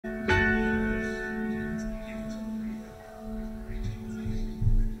Good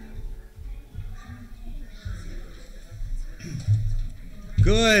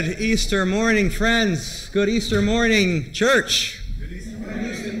Easter morning, friends. Good Easter morning, church. Good Easter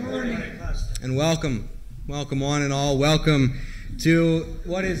morning. And welcome. Welcome one and all. Welcome to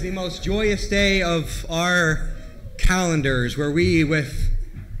what is the most joyous day of our calendars, where we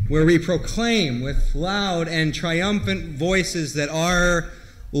proclaim with loud and triumphant voices that our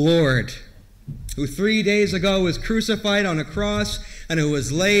Lord, who 3 days ago was crucified on a cross and who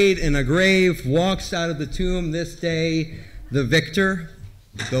was laid in a grave, walks out of the tomb this day, the victor,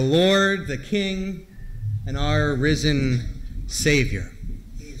 the Lord, the King, and our risen Savior.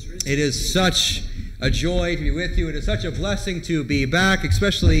 It is such a joy to be with you. It is such a blessing to be back,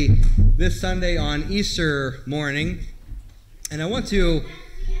 especially this Sunday on Easter morning. And I want to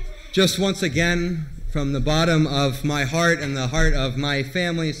just once again, from the bottom of my heart and the heart of my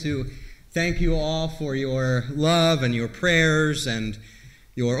family, to thank you all for your love and your prayers and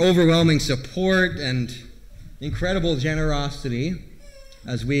your overwhelming support and incredible generosity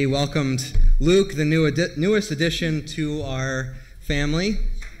as we welcomed Luke, the newest addition to our family.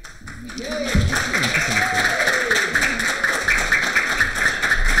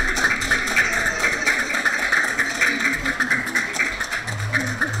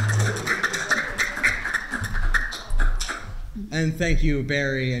 And thank you,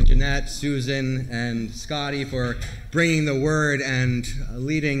 Barry and Jeanette, Susan and Scotty, for bringing the word and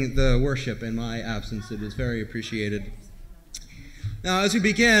leading the worship in my absence. It is very appreciated. Now, as we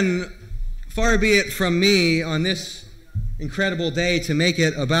begin, far be it from me on this incredible day to make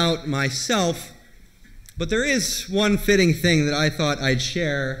it about myself, but there is one fitting thing that I thought I'd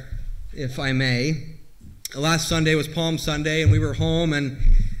share, if I may. Last Sunday was Palm Sunday, and we were home, and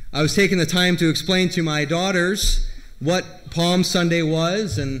I was taking the time to explain to my daughters what Palm Sunday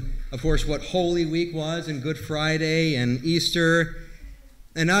was, and of course what Holy Week was, and Good Friday, and Easter.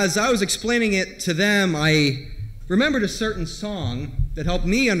 And as I was explaining it to them, I remembered a certain song that helped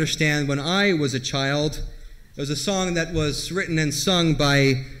me understand when I was a child. It was a song that was written and sung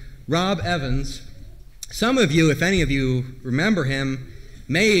by Rob Evans. Some of you, if any of you remember him,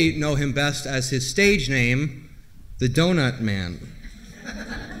 may know him best as his stage name, the Donut Man.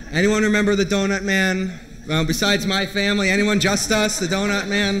 Anyone remember the Donut Man? Well, besides my family, anyone? Just us, the Donut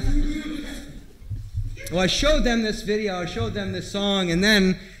Man? Well, I showed them this video, I showed them this song, and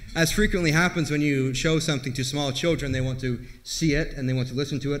then, as frequently happens when you show something to small children, they want to see it, and they want to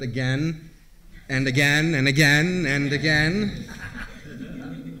listen to it again, and again, and again, and again.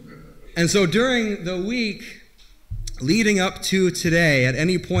 And so during the week leading up to today, at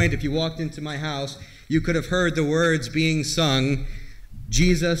any point, if you walked into my house, you could have heard the words being sung,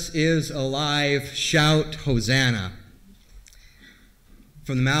 "Jesus is alive, shout Hosanna,"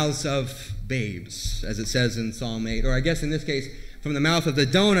 from the mouths of babes, as it says in Psalm 8, or I guess in this case, from the mouth of the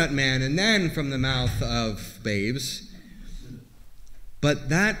Donut Man, and then from the mouth of babes. But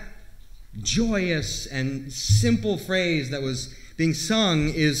that joyous and simple phrase that was being sung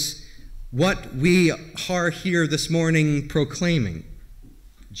is what we are here this morning proclaiming.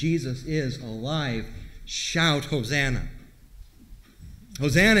 Jesus is alive, shout Hosanna.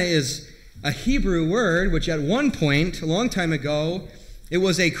 Hosanna is a Hebrew word which at one point, a long time ago, it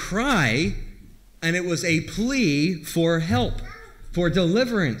was a cry and it was a plea for help, for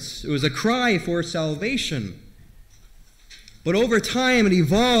deliverance. It was a cry for salvation. But over time, it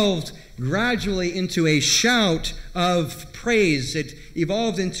evolved gradually into a shout of praise. It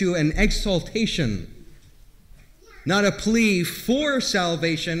evolved into an exaltation. Not a plea for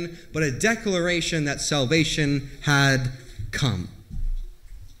salvation, but a declaration that salvation had come.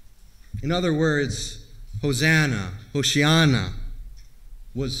 In other words, Hosanna, Hoshiana,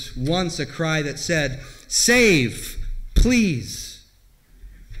 was once a cry that said, "Save, please,"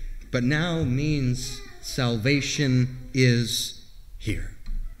 but now means salvation is here.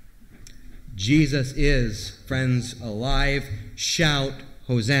 Jesus is, friends, alive. Shout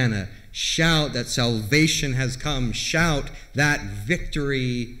Hosanna. Shout that salvation has come. Shout that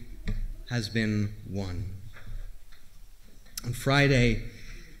victory has been won. On Friday,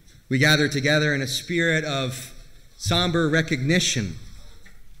 we gathered together in a spirit of somber recognition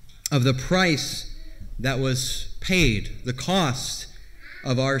of the price that was paid, the cost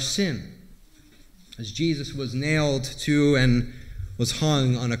of our sin, as Jesus was nailed to and was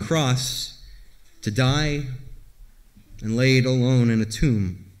hung on a cross to die and laid alone in a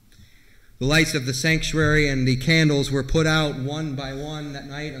tomb. The lights of the sanctuary and the candles were put out one by one that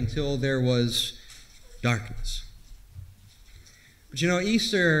night until there was darkness. But you know,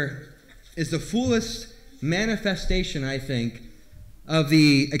 Easter is the fullest manifestation, I think, of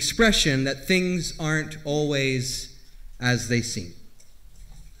the expression that things aren't always as they seem.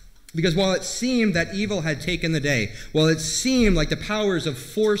 Because while it seemed that evil had taken the day, while it seemed like the powers of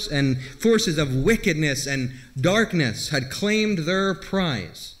force and forces of wickedness and darkness had claimed their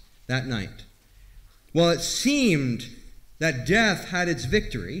prize that night, while it seemed that death had its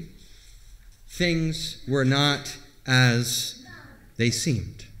victory, things were not as they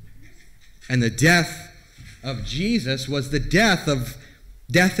seemed. And the death of Jesus was the death of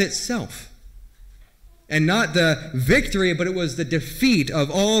death itself. And not the victory, but it was the defeat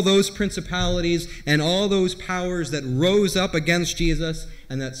of all those principalities and all those powers that rose up against Jesus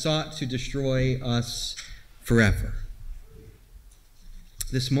and that sought to destroy us forever.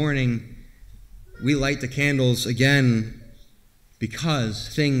 This morning, we light the candles again because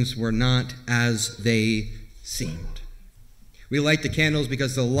things were not as they seemed. We light the candles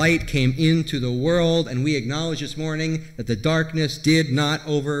because the light came into the world, and we acknowledge this morning that the darkness did not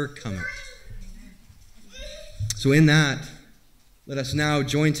overcome it. So in that, let us now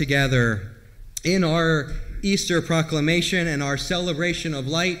join together in our Easter proclamation and our celebration of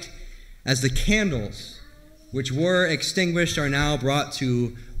light as the candles which were extinguished are now brought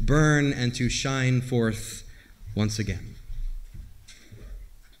to burn and to shine forth once again.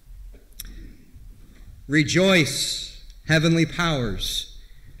 Rejoice, heavenly powers.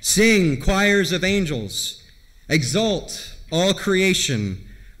 Sing, choirs of angels. Exult, all creation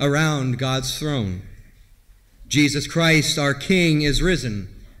around God's throne. Jesus Christ, our King, is risen.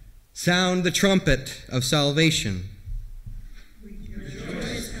 Sound the trumpet of salvation.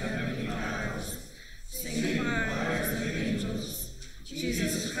 Rejoice, heavenly powers. Sing, choirs of angels.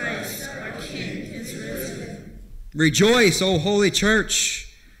 Jesus Christ, our King, is risen. Rejoice, O Holy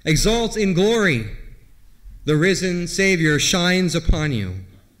Church. Exult in glory. The risen Savior shines upon you.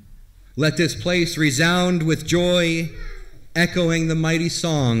 Let this place resound with joy, echoing the mighty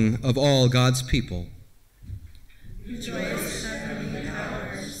song of all God's people. Rejoice, heavenly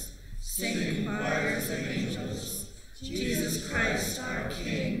powers. Sing, choirs of angels. Jesus Christ, our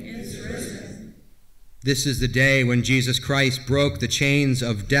King, is risen. This is the day when Jesus Christ broke the chains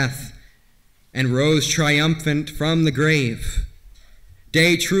of death and rose triumphant from the grave.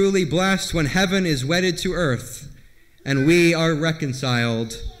 Day truly blessed when heaven is wedded to earth and we are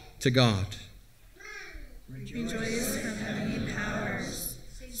reconciled to God. Rejoice, heavenly powers.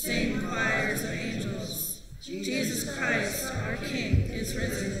 Sing, choirs of angels. Jesus Christ, our King, is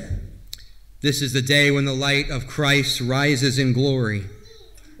risen. This is the day when the light of Christ rises in glory,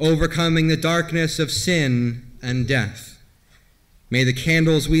 overcoming the darkness of sin and death. May the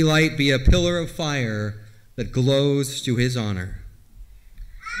candles we light be a pillar of fire that glows to his honor.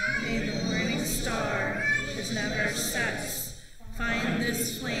 May the morning star, which never sets, find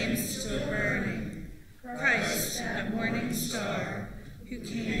this flame still burning. Christ, that morning star, who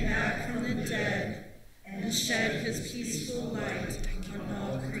came back from the dead and shed his peaceful light on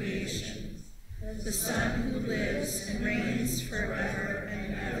all creation. The Son who lives and reigns forever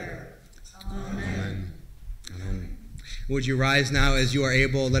and ever. Amen. Amen. Would you rise now as you are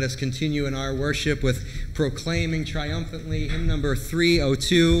able? Let us continue in our worship with proclaiming triumphantly hymn number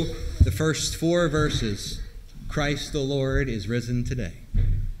 302, the first 4 verses. Christ the Lord is risen today.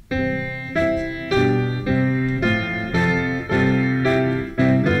 Hallelujah.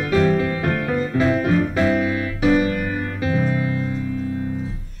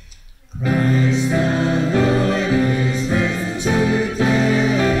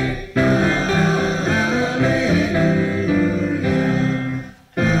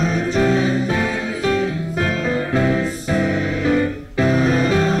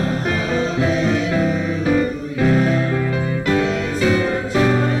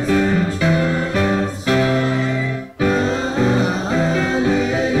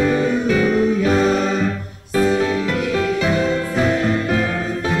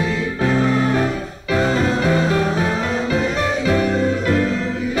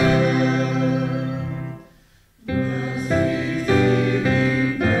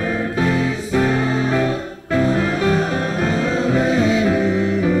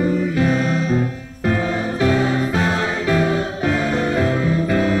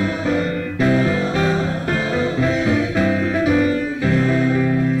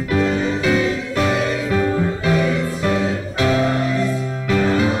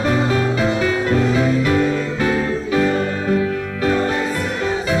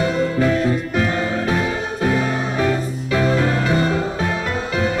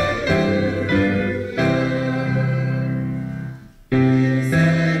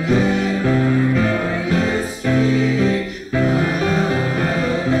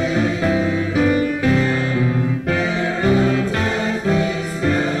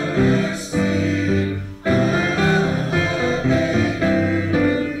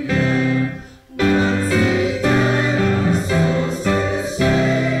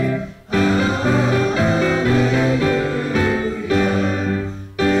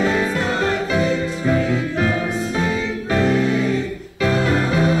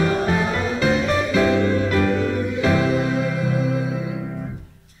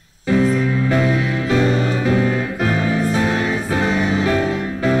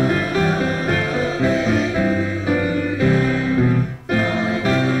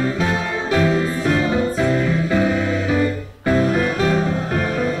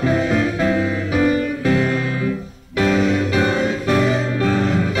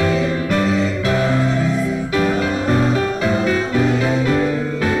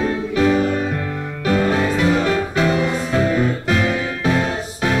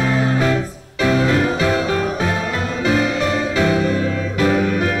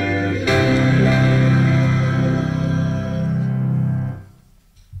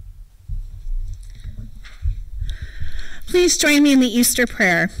 Please join me in the Easter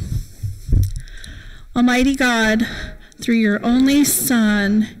prayer. Almighty God, through your only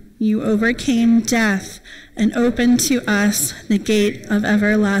Son, you overcame death and opened to us the gate of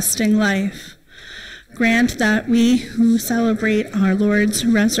everlasting life. Grant that we who celebrate our Lord's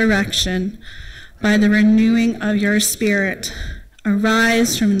resurrection by the renewing of your Spirit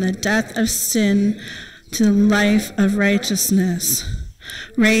arise from the death of sin to the life of righteousness.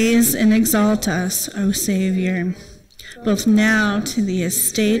 Raise and exalt us, O Savior, both now to the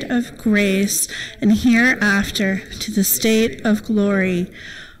estate of grace and hereafter to the state of glory,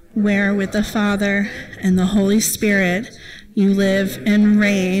 where with the Father and the Holy Spirit you live and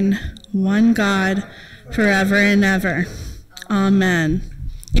reign, one God, forever and ever. Amen.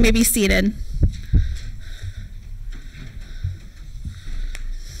 You may be seated.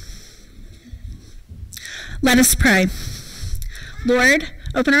 Let us pray. Lord,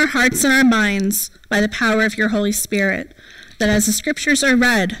 open our hearts and our minds by the power of your Holy Spirit, that as the scriptures are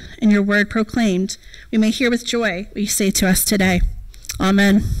read and your word proclaimed, we may hear with joy what you say to us today.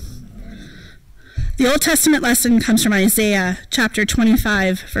 Amen. The Old Testament lesson comes from Isaiah chapter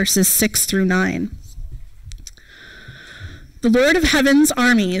 25, verses 6 through 9. The Lord of heaven's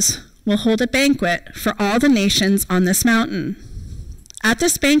armies will hold a banquet for all the nations on this mountain. At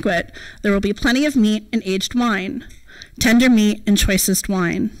this banquet, there will be plenty of meat and aged wine, tender meat and choicest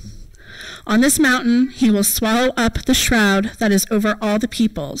wine. On this mountain, he will swallow up the shroud that is over all the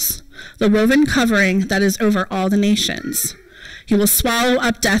peoples, the woven covering that is over all the nations. He will swallow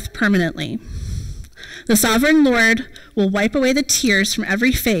up death permanently. The sovereign Lord will wipe away the tears from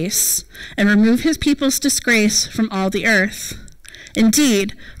every face and remove his people's disgrace from all the earth.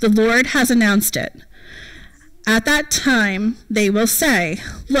 Indeed, the Lord has announced it. At that time, they will say,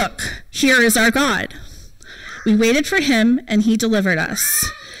 "Look, here is our God. We waited for him, and he delivered us.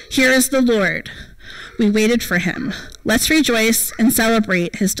 Here is the Lord. We waited for him. Let's rejoice and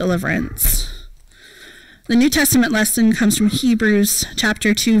celebrate his deliverance." The New Testament lesson comes from Hebrews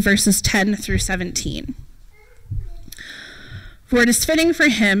chapter 2, verses 10 through 17. For it is fitting for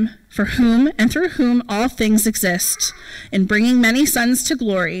him, for whom and through whom all things exist, in bringing many sons to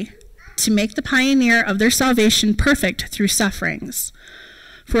glory, to make the pioneer of their salvation perfect through sufferings.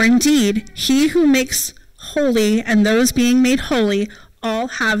 For indeed, he who makes holy and those being made holy all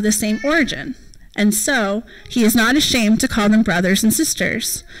have the same origin. And so he is not ashamed to call them brothers and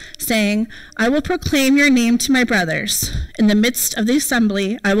sisters, saying, "I will proclaim your name to my brothers. In the midst of the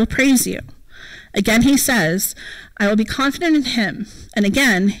assembly, I will praise you." Again he says, "I will be confident in him." And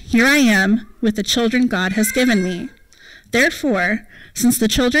again, "Here I am with the children God has given me." Therefore, since the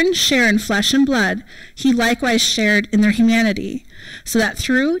children share in flesh and blood, he likewise shared in their humanity, so that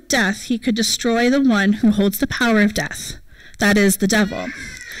through death he could destroy the one who holds the power of death, that is, the devil,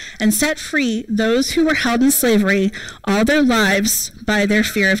 and set free those who were held in slavery all their lives by their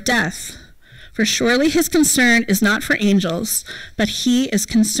fear of death. For surely his concern is not for angels, but he is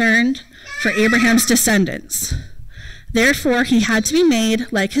concerned for Abraham's descendants. Therefore he had to be made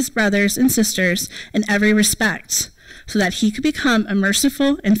like his brothers and sisters in every respect, so that he could become a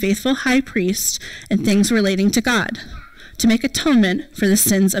merciful and faithful high priest in things relating to God, to make atonement for the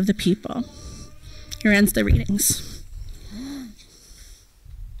sins of the people. Here ends the readings.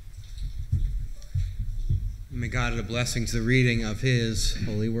 May God add a blessing to the reading of his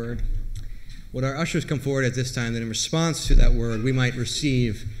holy word. Would our ushers come forward at this time that in response to that word we might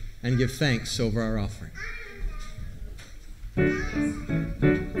receive and give thanks over our offering.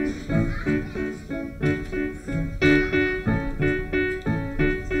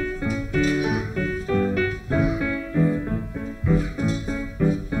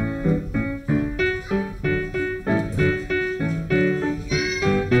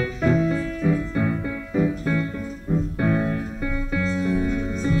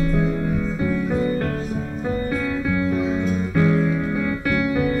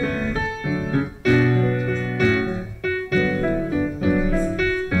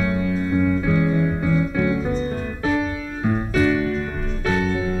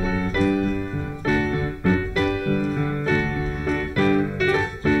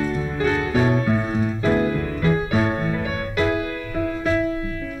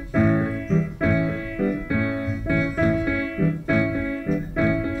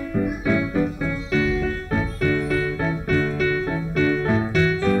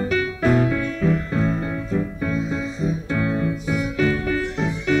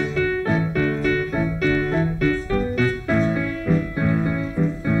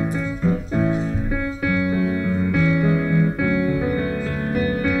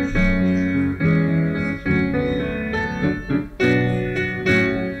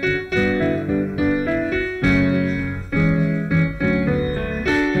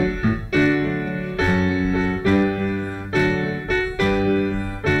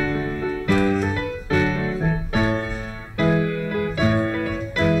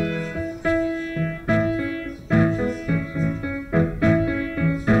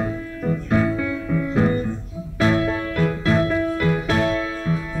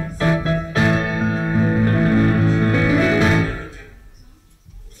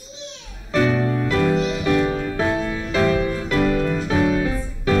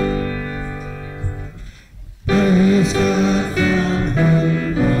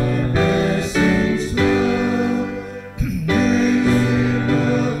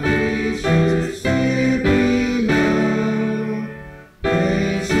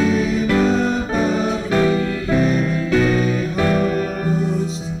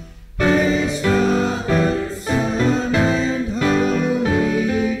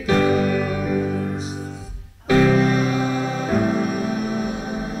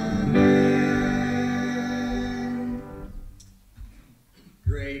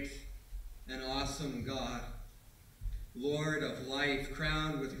 great and awesome God, Lord of life,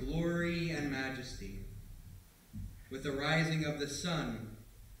 crowned with glory and majesty. With the rising of the sun,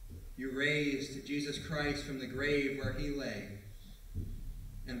 you raised Jesus Christ from the grave where he lay,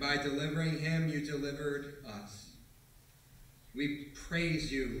 and by delivering him, you delivered us. We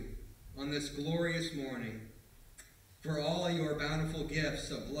praise you on this glorious morning for all your bountiful gifts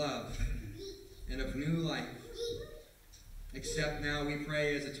of love and of new life. Accept now, we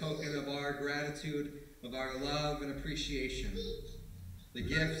pray, as a token of our gratitude, of our love and appreciation, the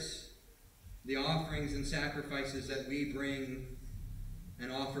gifts, the offerings and sacrifices that we bring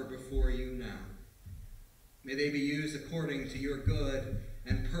and offer before you now. May they be used according to your good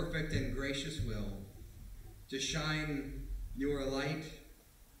and perfect and gracious will, to shine your light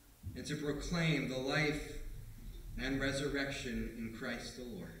and to proclaim the life and resurrection in Christ the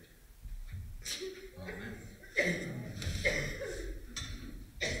Lord. Amen.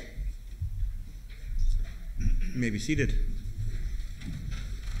 You may be seated.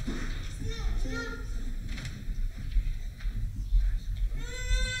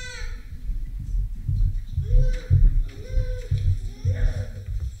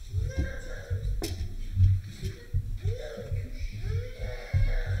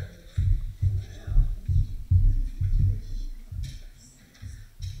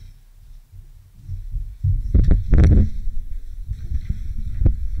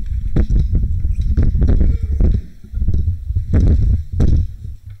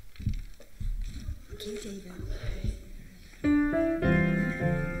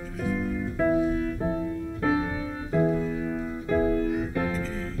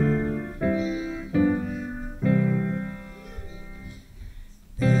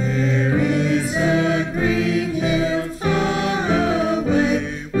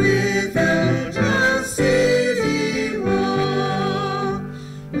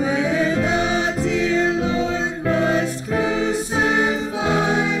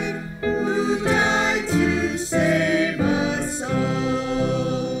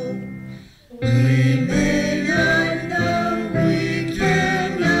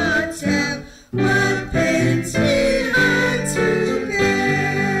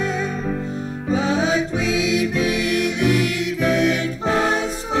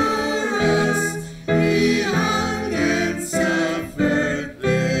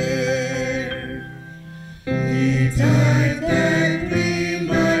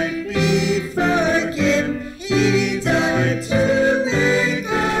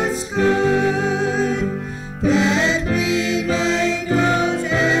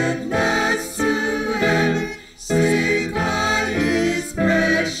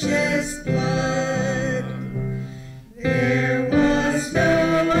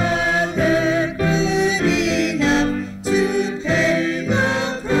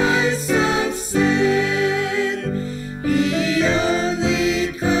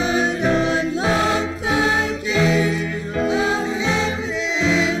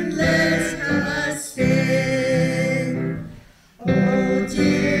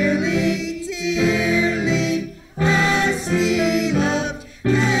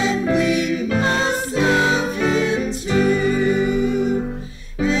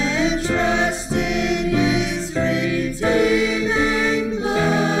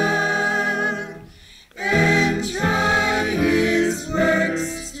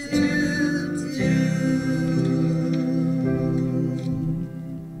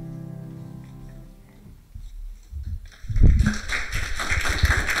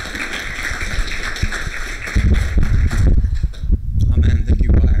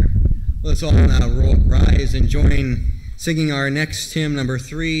 Let's all now rise and join singing our next hymn, number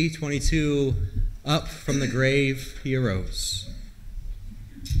 322, Up from the Grave He Arose.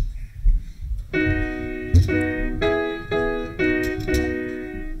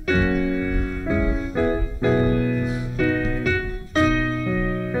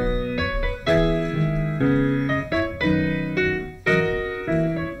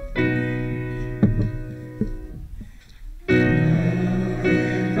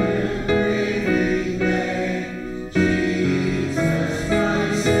 Jesus,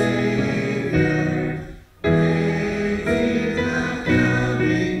 my Savior, praise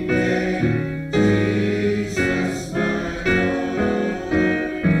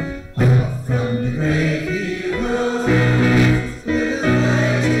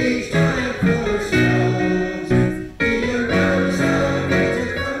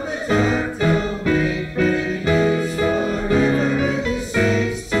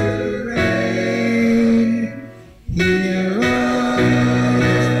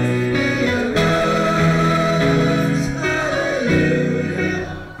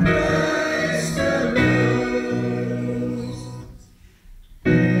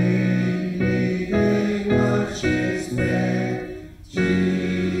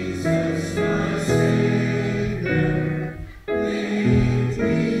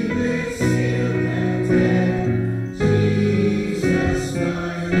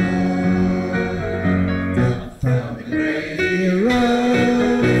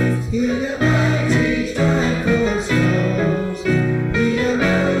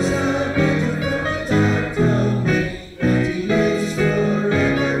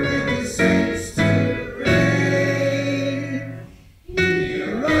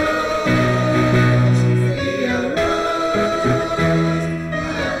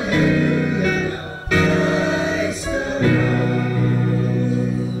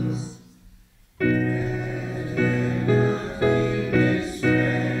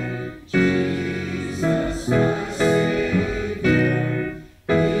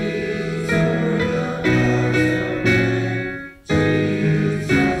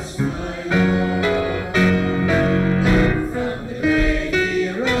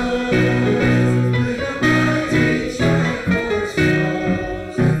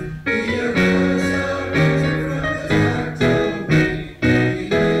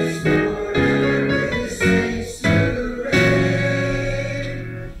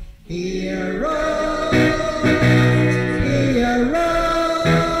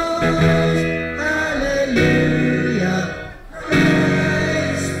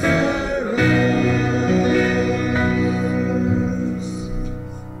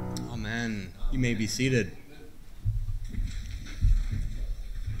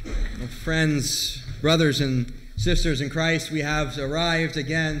Well, friends, brothers and sisters in Christ, we have arrived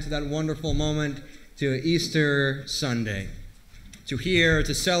again to that wonderful moment, to Easter Sunday, to hear,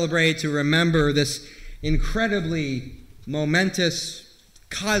 to celebrate, to remember this incredibly momentous,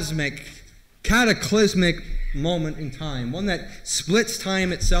 cosmic, cataclysmic moment in time, one that splits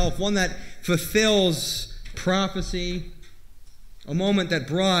time itself, one that fulfills prophecy, a moment that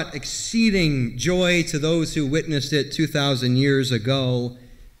brought exceeding joy to those who witnessed it 2,000 years ago,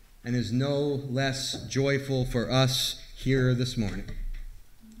 and is no less joyful for us here this morning.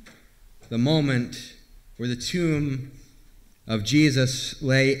 The moment where the tomb of Jesus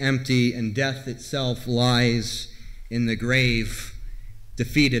lay empty and death itself lies in the grave,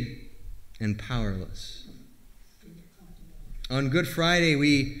 defeated and powerless. On Good Friday,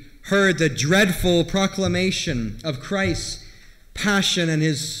 we heard the dreadful proclamation of Christ's passion and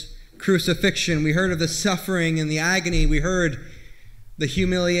his crucifixion. We heard of the suffering and the agony. We heard the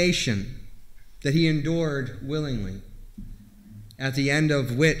humiliation that he endured willingly, at the end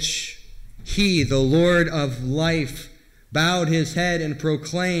of which he, the Lord of life, bowed his head and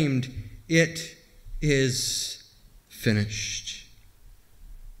proclaimed, "It is finished."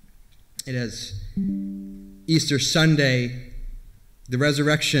 It is Easter Sunday, the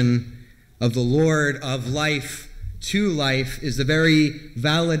resurrection of the Lord of life to life, is the very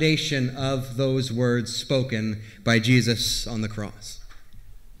validation of those words spoken by Jesus on the cross.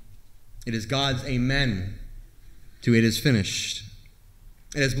 It is God's amen to "it is finished."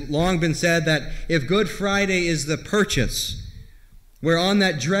 It has long been said that if Good Friday is the purchase, where on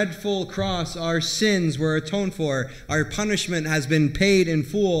that dreadful cross our sins were atoned for, our punishment has been paid in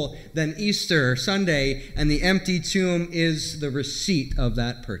full, then Easter Sunday and the empty tomb is the receipt of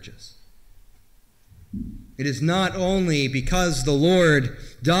that purchase. It is not only because the Lord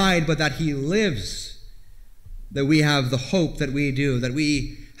died, but that he lives, that we have the hope that we do, that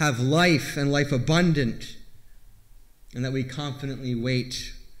we have life and life abundant, and that we confidently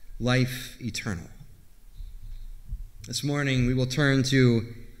wait life eternal. This morning we will turn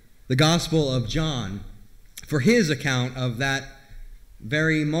to the Gospel of John for his account of that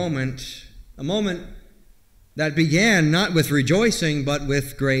very moment, a moment that began not with rejoicing but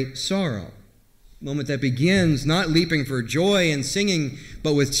with great sorrow, a moment that begins not leaping for joy and singing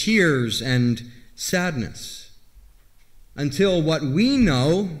but with tears and sadness, until what we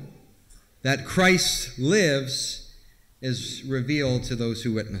know, that Christ lives, is revealed to those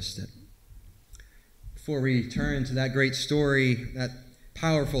who witnessed it. Before we turn to that great story, that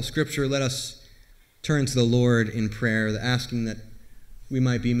powerful scripture, let us turn to the Lord in prayer, asking that we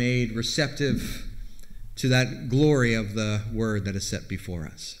might be made receptive to that glory of the word that is set before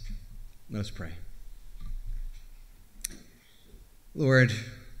us. Let us pray. Lord,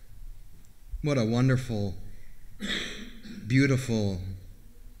 what a wonderful, beautiful,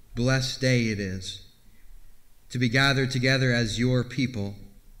 blessed day it is to be gathered together as your people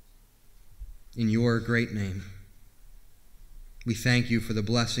in your great name. We thank you for the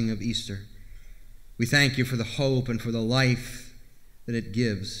blessing of Easter. We thank you for the hope and for the life that it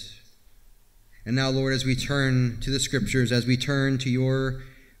gives. And now, Lord, as we turn to the Scriptures, as we turn to your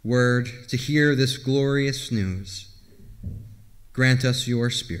word to hear this glorious news, grant us your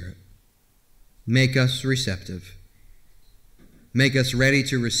Spirit. Make us receptive. Make us ready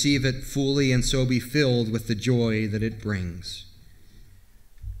to receive it fully and so be filled with the joy that it brings.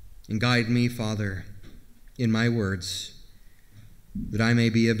 And guide me, Father, in my words, that I may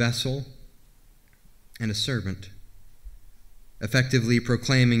be a vessel and a servant, effectively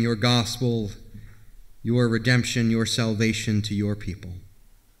proclaiming your gospel, your redemption, your salvation to your people.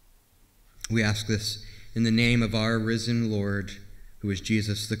 We ask this in the name of our risen Lord, who is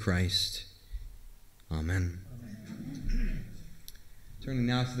Jesus the Christ. Amen. Turning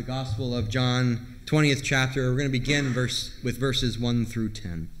now to the Gospel of John, 20th chapter. We're going to begin with verses 1 through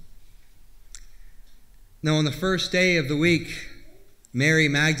 10. Now, on the first day of the week, Mary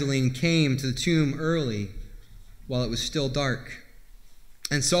Magdalene came to the tomb early, while it was still dark,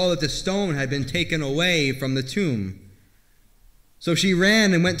 and saw that the stone had been taken away from the tomb. So she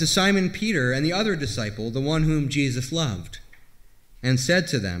ran and went to Simon Peter and the other disciple, the one whom Jesus loved, and said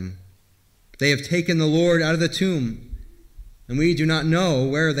to them, "They have taken the Lord out of the tomb, and we do not know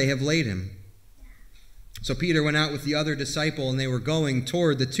where they have laid him." So Peter went out with the other disciple, and they were going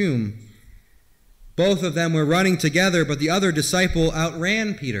toward the tomb. Both of them were running together, but the other disciple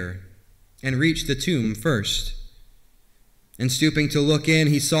outran Peter and reached the tomb first. And stooping to look in,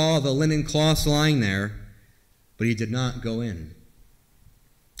 he saw the linen cloths lying there, but he did not go in.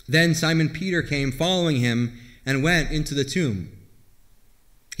 Then Simon Peter came following him and went into the tomb.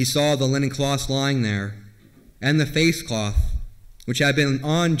 He saw the linen cloths lying there, and the face cloth, which had been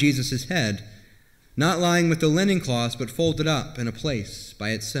on Jesus' head, not lying with the linen cloths, but folded up in a place by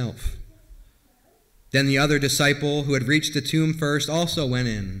itself. Then the other disciple who had reached the tomb first also went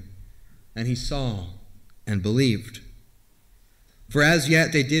in, and he saw and believed. For as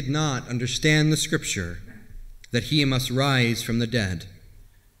yet they did not understand the scripture that he must rise from the dead.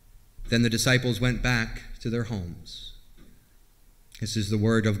 Then the disciples went back to their homes. This is the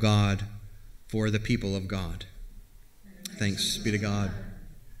word of God for the people of God. Thanks be to God.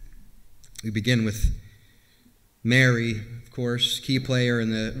 We begin with Mary, of course, key player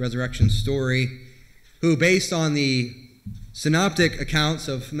in the resurrection story, who, based on the synoptic accounts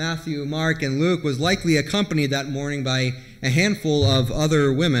of Matthew, Mark, and Luke, was likely accompanied that morning by a handful of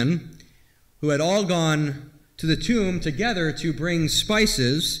other women who had all gone to the tomb together to bring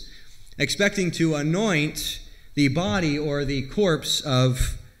spices, expecting to anoint the body or the corpse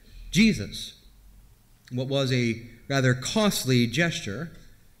of Jesus, what was a rather costly gesture.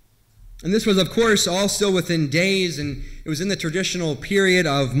 And this was, of course, all still within days, and it was in the traditional period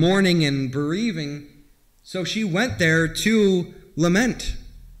of mourning and bereaving. So she went there to lament,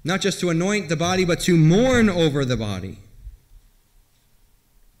 not just to anoint the body, but to mourn over the body.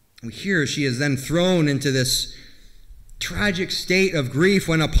 And here she is then thrown into this tragic state of grief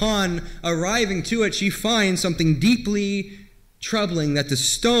when, upon arriving to it, she finds something deeply troubling, that the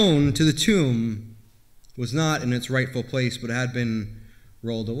stone to the tomb was not in its rightful place, but had been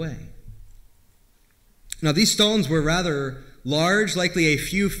rolled away. Now, these stones were rather large, likely a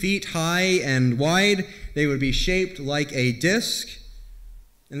few feet high and wide. They would be shaped like a disc,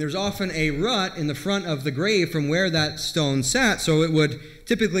 and there's often a rut in the front of the grave from where that stone sat, so it would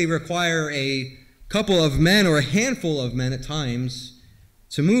typically require a couple of men or a handful of men at times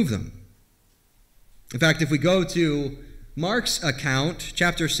to move them. In fact, if we go to Mark's account,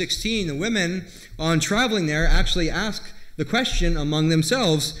 chapter 16, the women on traveling there actually ask the question among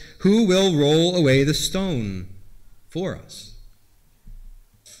themselves, who will roll away the stone for us?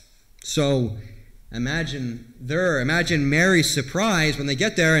 So imagine Mary's surprise when they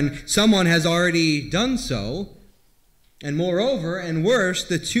get there and someone has already done so. And moreover, and worse,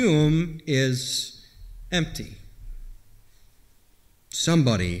 the tomb is empty.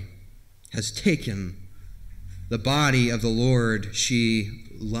 Somebody has taken the body of the Lord she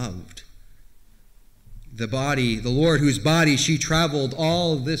loved. The Lord whose body she traveled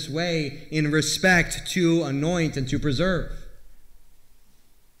all this way in respect to anoint and to preserve.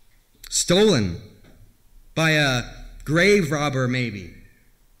 Stolen by a grave robber, maybe,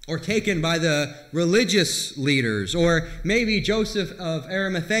 or taken by the religious leaders, or maybe Joseph of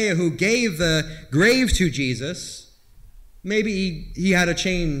Arimathea, who gave the grave to Jesus. Maybe he had a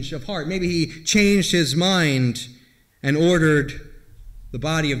change of heart. Maybe he changed his mind and ordered the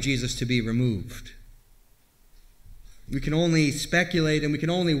body of Jesus to be removed. We can only speculate and we can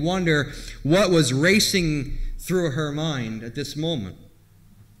only wonder what was racing through her mind at this moment.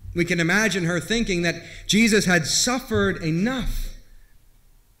 We can imagine her thinking that Jesus had suffered enough,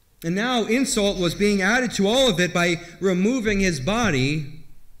 and now insult was being added to all of it by removing his body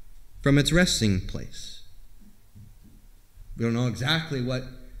from its resting place. We don't know exactly what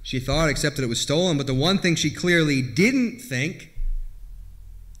she thought, except that it was stolen, but the one thing she clearly didn't think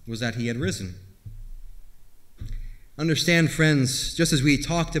was that he had risen. Understand, friends, just as we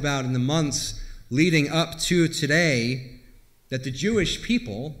talked about in the months leading up to today, that the Jewish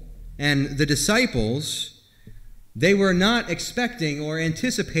people and the disciples, they were not expecting or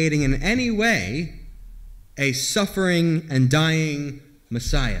anticipating in any way a suffering and dying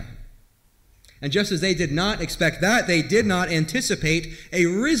Messiah. And just as they did not expect that, they did not anticipate a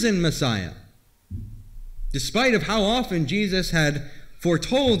risen Messiah, despite of how often Jesus had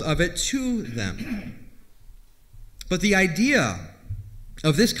foretold of it to them. But the idea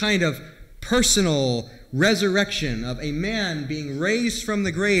of this kind of personal resurrection, of a man being raised from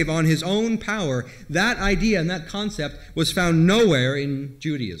the grave on his own power, that idea and that concept was found nowhere in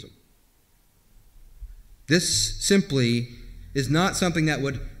Judaism. This simply is not something that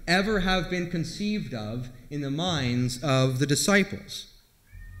would ever have been conceived of in the minds of the disciples.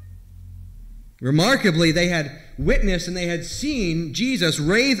 Remarkably, they had witnessed and they had seen Jesus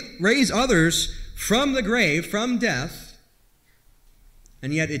raise others from the grave, from death,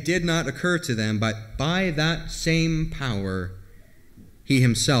 and yet it did not occur to them, but by that same power, he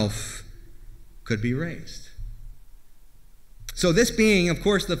himself could be raised. So this being, of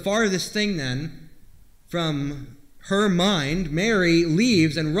course, the farthest thing then from her mind, Mary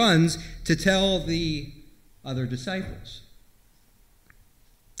leaves and runs to tell the other disciples.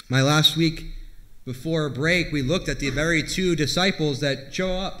 My last week before break, we looked at the very two disciples that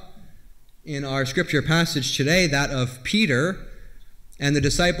show up in our scripture passage today, that of Peter, and the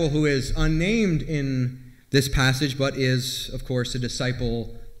disciple who is unnamed in this passage, but is, of course, the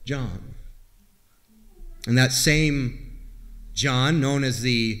disciple John. And that same John, known as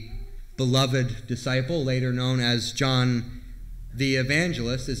the beloved disciple, later known as John the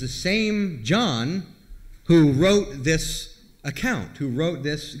Evangelist, is the same John who wrote this account, who wrote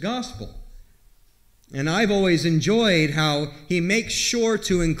this gospel. And I've always enjoyed how he makes sure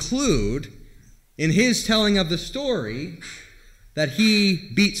to include in his telling of the story that he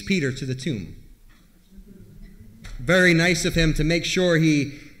beats Peter to the tomb. Very nice of him to make sure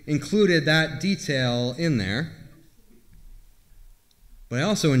he included that detail in there. But I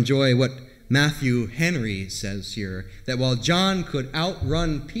also enjoy what Matthew Henry says here, that while John could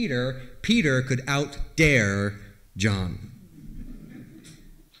outrun Peter, Peter could outdare John.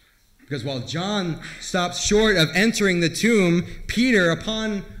 Because while John stops short of entering the tomb, Peter,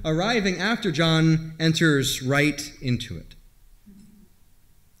 upon arriving after John, enters right into it.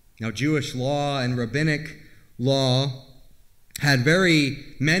 Now, Jewish law and rabbinic law had very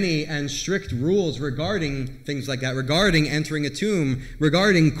many and strict rules regarding things like that, regarding entering a tomb,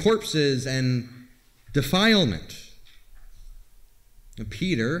 regarding corpses and defilement. And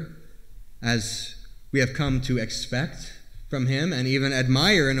Peter, as we have come to expect from him and even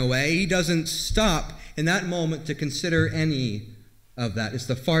admire in a way, he doesn't stop in that moment to consider any of that. It's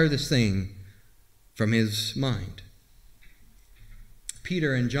the farthest thing from his mind.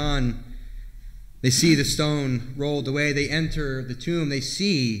 Peter and John, they see the stone rolled away. They enter the tomb. They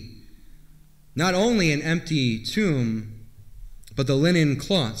see not only an empty tomb, but the linen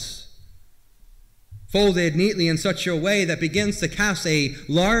cloths folded neatly in such a way that begins to cast a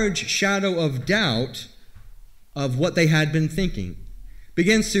large shadow of doubt of what they had been thinking.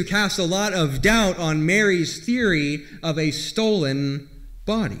 Begins to cast a lot of doubt on Mary's theory of a stolen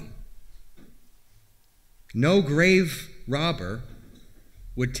body. No grave robber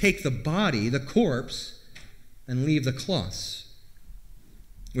would take the body, the corpse, and leave the cloths,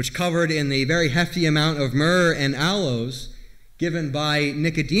 which covered in the very hefty amount of myrrh and aloes given by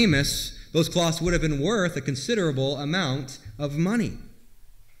Nicodemus, those cloths would have been worth a considerable amount of money.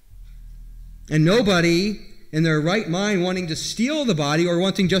 And nobody in their right mind wanting to steal the body or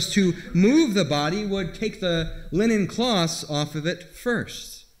wanting just to move the body would take the linen cloths off of it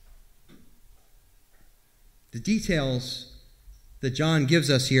first. The details that John gives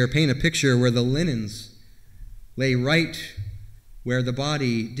us here paint a picture where the linens lay right where the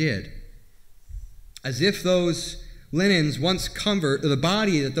body did, as if those linens once covered, the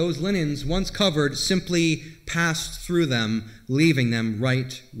body that those linens once covered simply passed through them, leaving them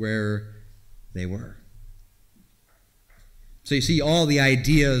right where they were. So you see all the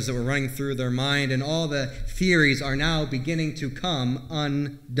ideas that were running through their mind and all the theories are now beginning to come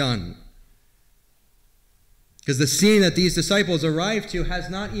undone. Because the scene that these disciples arrive to has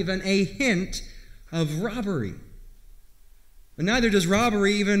not even a hint of robbery. And neither does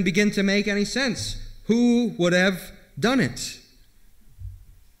robbery even begin to make any sense. Who would have done it?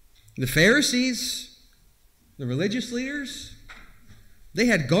 The Pharisees, the religious leaders, they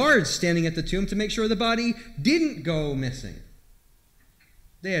had guards standing at the tomb to make sure the body didn't go missing.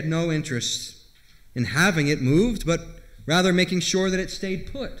 They had no interest in having it moved, but rather making sure that it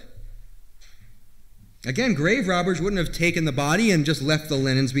stayed put. Again, grave robbers wouldn't have taken the body and just left the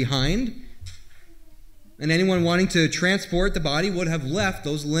linens behind. And anyone wanting to transport the body would have left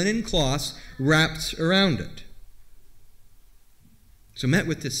those linen cloths wrapped around it. So met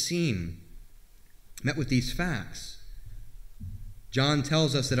with this scene, met with these facts, John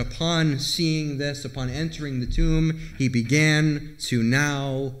tells us that upon seeing this, upon entering the tomb, he began to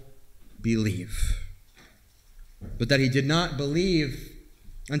now believe. But that he did not believe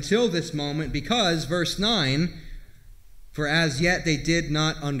until this moment because, verse 9, for as yet they did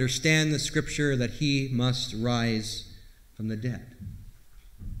not understand the scripture that he must rise from the dead.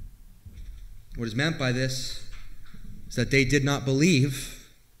 What is meant by this is that they did not believe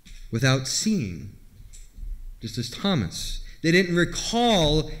without seeing, just as Thomas. They didn't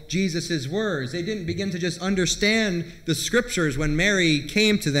recall Jesus' words. They didn't begin to just understand the scriptures when Mary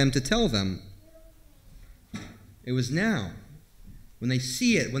came to them to tell them. It was now, when they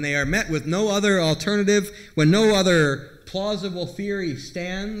see it, when they are met with no other alternative, when no other plausible theory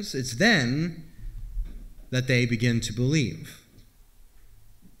stands, it's then that they begin to believe.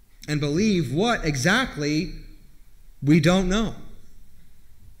 And believe what exactly, we don't know.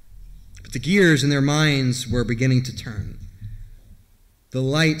 But the gears in their minds were beginning to turn. The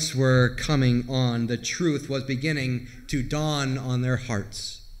lights were coming on. The truth was beginning to dawn on their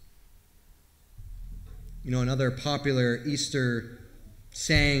hearts. You know, another popular Easter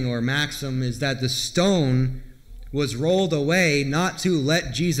saying or maxim is that the stone was rolled away not to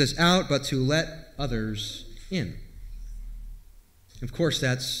let Jesus out, but to let others in. Of course,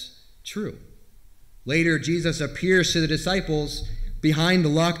 that's true. Later, Jesus appears to the disciples behind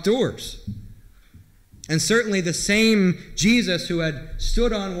locked doors. And certainly the same Jesus who had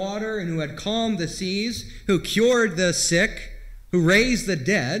stood on water and who had calmed the seas, who cured the sick, who raised the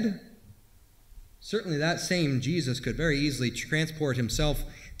dead, certainly that same Jesus could very easily transport himself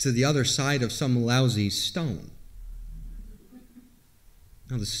to the other side of some lousy stone.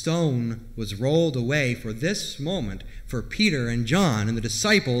 Now, the stone was rolled away for this moment for Peter and John and the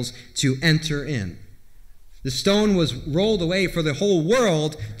disciples to enter in. The stone was rolled away for the whole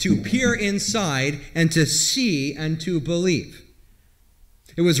world to peer inside and to see and to believe.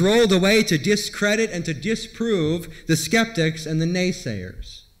 It was rolled away to discredit and to disprove the skeptics and the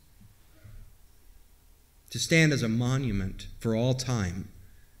naysayers, to stand as a monument for all time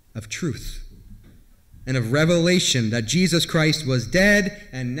of truth and of revelation that Jesus Christ was dead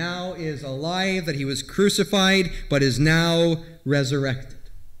and now is alive, that he was crucified but is now resurrected.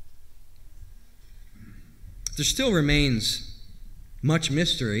 There still remains much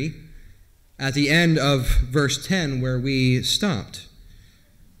mystery at the end of verse 10 where we stopped.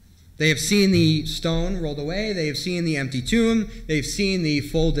 They have seen the stone rolled away. They have seen the empty tomb. They've seen the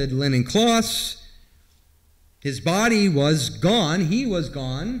folded linen cloths. His body was gone. He was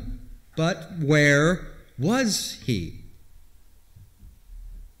gone. But where was he?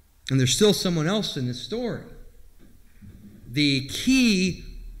 And there's still someone else in this story. The key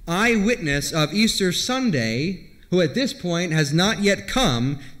eyewitness of Easter Sunday, who at this point has not yet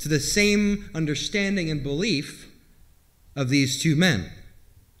come to the same understanding and belief of these two men,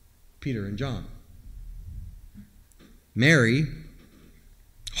 Peter and John. Mary,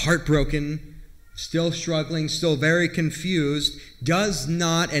 heartbroken, still struggling, still very confused, does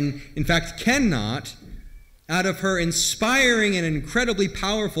not, and in fact cannot, out of her inspiring and incredibly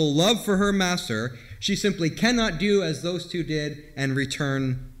powerful love for her master, she simply cannot do as those two did and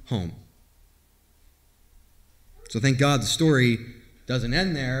return home. So thank God the story doesn't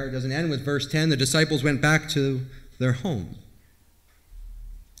end there. It doesn't end with verse 10. The disciples went back to their home.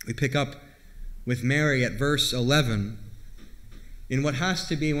 We pick up with Mary at verse 11 in what has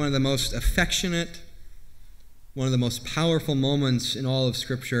to be one of the most affectionate, one of the most powerful moments in all of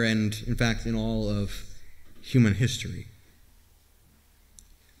Scripture and, in fact, in all of human history.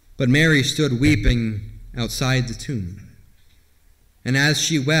 But Mary stood weeping outside the tomb. And as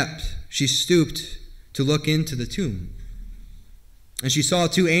she wept, she stooped to look into the tomb. And she saw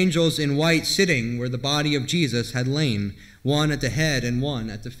two angels in white sitting where the body of Jesus had lain, one at the head and one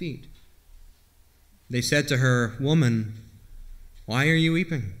at the feet. They said to her, "Woman, why are you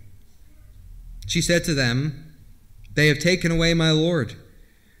weeping?" She said to them, "They have taken away my Lord,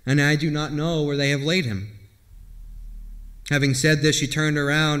 and I do not know where they have laid him." Having said this, she turned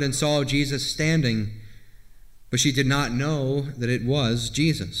around and saw Jesus standing, but she did not know that it was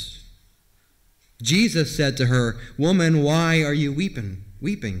Jesus. Jesus said to her, "Woman, why are you weeping?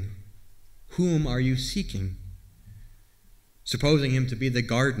 Whom are you seeking?" Supposing him to be the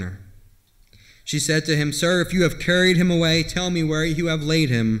gardener. She said to him, "Sir, if you have carried him away, tell me where you have laid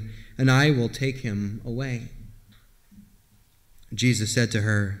him, and I will take him away." Jesus said to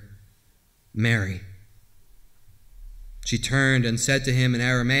her, "Mary." She turned and said to him in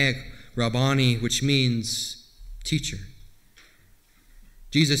Aramaic, "Rabboni," which means teacher.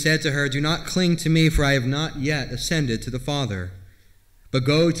 Jesus said to her, "Do not cling to me, for I have not yet ascended to the Father. But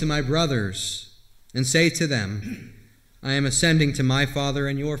go to my brothers and say to them, I am ascending to my Father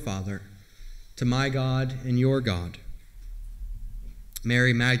and your Father, to my God and your God."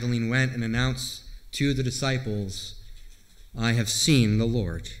 Mary Magdalene went and announced to the disciples, "I have seen the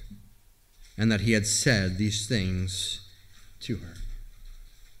Lord," and that he had said these things to her.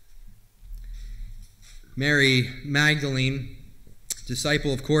 Mary Magdalene,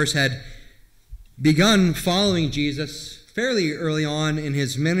 disciple, of course, had begun following Jesus fairly early on in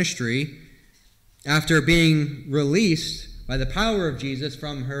his ministry after being released by the power of Jesus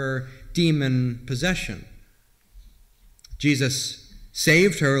from her demon possession. Jesus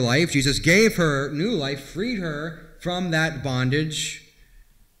saved her life. Jesus gave her new life, freed her from that bondage,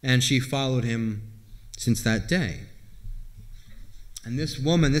 and she followed him since that day. And this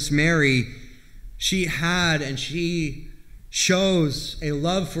woman, this Mary, she had and she shows a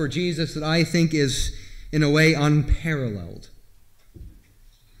love for Jesus that I think is, in a way, unparalleled.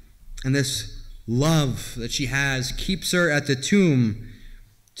 And this love that she has keeps her at the tomb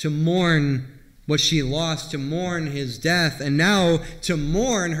to mourn what she lost, to mourn his death, and now to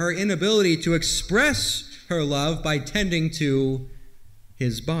mourn her inability to express her love by tending to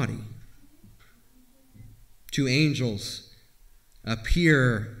his body. Two angels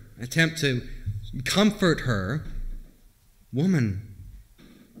appear, attempt to comfort her. Woman,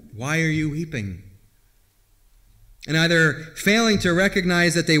 why are you weeping? And either failing to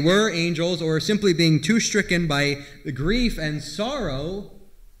recognize that they were angels or simply being too stricken by the grief and sorrow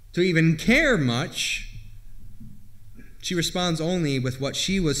to even care much, she responds only with what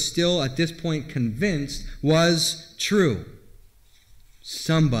she was still at this point convinced was true.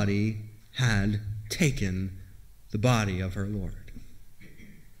 Somebody had taken the body of her Lord.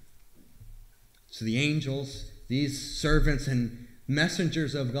 So the angels, these servants and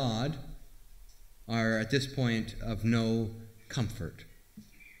messengers of God, are at this point of no comfort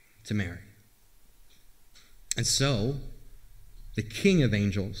to Mary. And so, the King of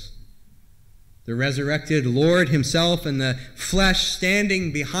angels, the resurrected Lord himself in the flesh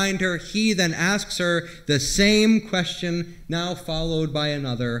standing behind her, he then asks her the same question, now followed by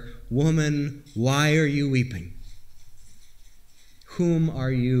another. Woman, why are you weeping? Whom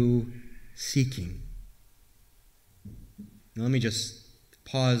are you seeking? Now let me just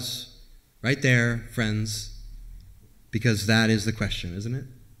pause right there, friends, because that is the question, isn't it?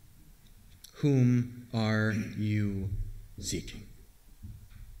 Whom are you seeking?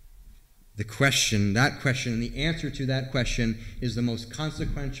 The question, the answer to that question is the most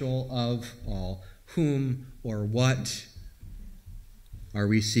consequential of all. Whom or what are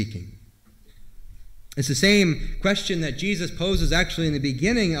we seeking? It's the same question that Jesus poses actually in the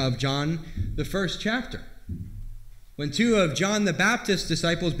beginning of John, the first chapter. When two of John the Baptist's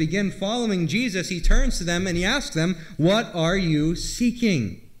disciples begin following Jesus, he turns to them and he asks them, what are you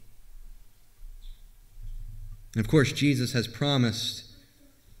seeking? And of course, Jesus has promised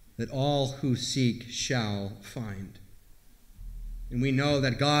that all who seek shall find. And we know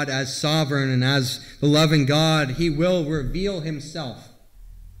that God, as sovereign and as the loving God, he will reveal himself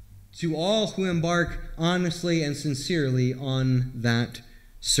to all who embark honestly and sincerely on that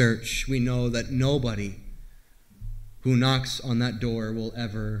search. We know that nobody who knocks on that door will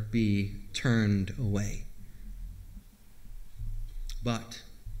ever be turned away. But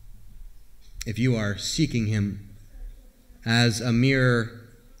if you are seeking him as a mere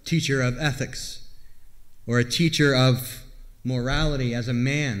teacher of ethics or a teacher of morality, as a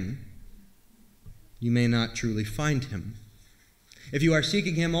man, you may not truly find him. If you are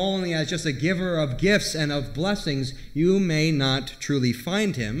seeking him only as just a giver of gifts and of blessings, you may not truly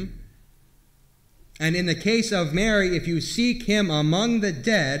find him. And in the case of Mary, if you seek him among the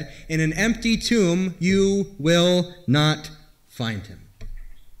dead in an empty tomb, you will not find him.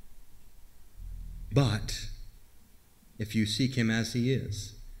 But if you seek him as he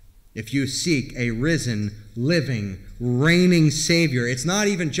is, if you seek a risen, living, reigning Savior, it's not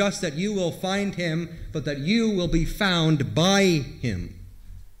even just that you will find him, but that you will be found by him.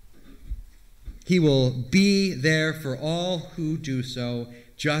 He will be there for all who do so,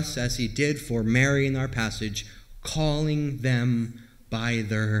 just as he did for Mary in our passage, calling them by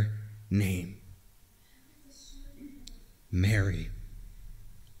their name. Mary,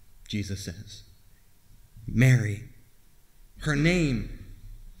 Jesus says. Mary. Her name.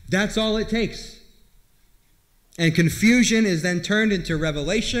 That's all it takes. And confusion is then turned into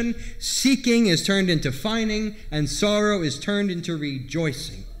revelation, seeking is turned into finding, and sorrow is turned into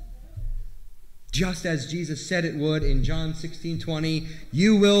rejoicing. Just as Jesus said it would in John 16:20,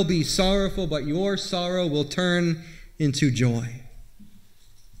 you will be sorrowful, but your sorrow will turn into joy.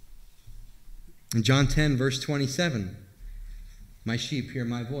 In John 10, verse 27, my sheep hear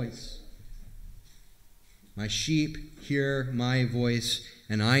my voice. My sheep hear my voice,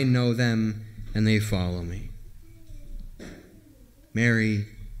 and I know them, and they follow me. Mary,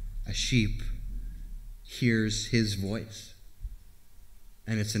 a sheep, hears his voice,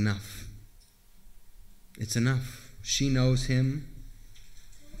 and it's enough. It's enough. She knows him.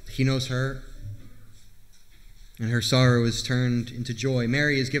 He knows her. And her sorrow is turned into joy.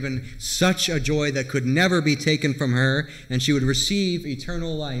 Mary is given such a joy that could never be taken from her, and she would receive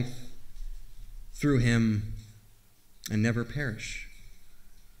eternal life through him and never perish.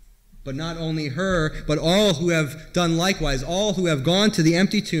 But not only her, but all who have done likewise, all who have gone to the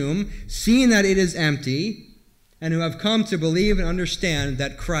empty tomb, seen that it is empty, and who have come to believe and understand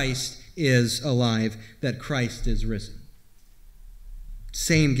that Christ is alive, that Christ is risen.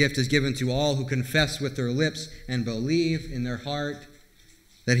 Same gift is given to all who confess with their lips and believe in their heart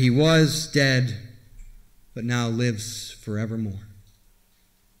that he was dead, but now lives forevermore.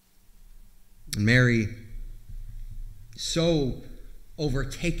 And Mary, so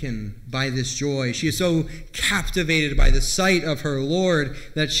overtaken by this joy, she is so captivated by the sight of her Lord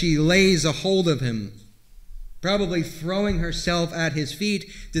that she lays a hold of him probably throwing herself at his feet,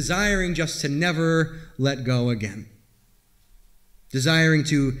 desiring just to never let go again, desiring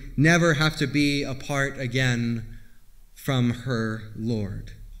to never have to be apart again from her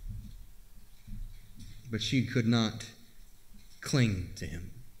Lord. But she could not cling to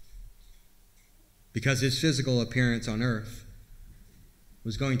him because his physical appearance on earth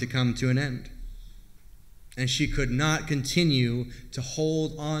was going to come to an end. And she could not continue to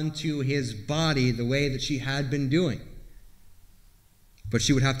hold on to his body the way that she had been doing. But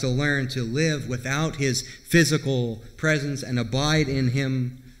she would have to learn to live without his physical presence and abide in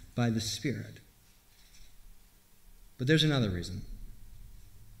him by the Spirit. But there's another reason.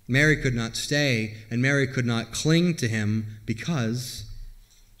 Mary could not stay and Mary could not cling to him because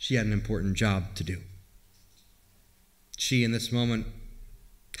she had an important job to do. She, in this moment,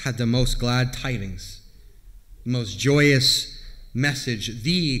 had the most glad tidings, the most joyous message,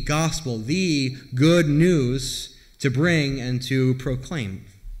 the gospel, the good news to bring and to proclaim.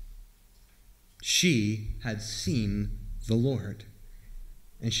 She had seen the Lord,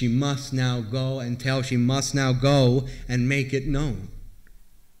 and she must now go and tell. She must now go and make it known.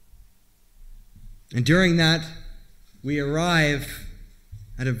 And during that, we arrive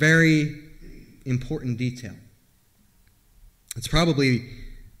at a very important detail. It's probably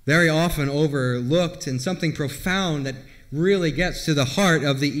very often overlooked and something profound that really gets to the heart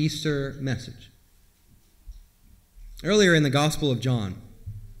of the Easter message. Earlier in the Gospel of John,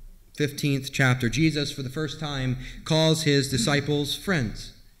 15th chapter, Jesus, for the first time, calls his disciples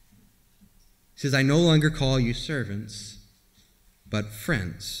friends. He says, "I no longer call you servants, but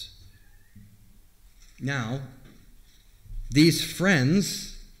friends." Now, these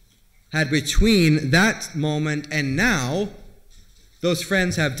friends had between that moment and now, those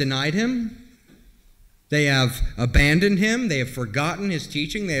friends have denied him. They have abandoned him. They have forgotten his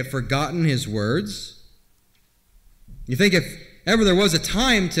teaching. They have forgotten his words. You think if ever there was a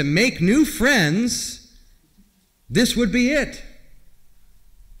time to make new friends, this would be it.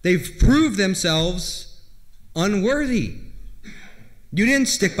 They've proved themselves unworthy. You didn't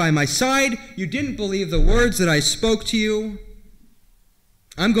stick by my side. You didn't believe the words that I spoke to you.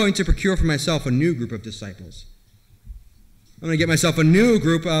 I'm going to procure for myself a new group of disciples. I'm going to get myself a new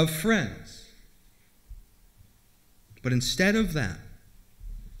group of friends. But instead of that,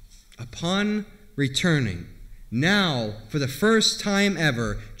 upon returning, now, for the first time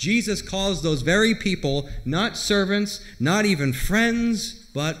ever, Jesus calls those very people not servants, not even friends,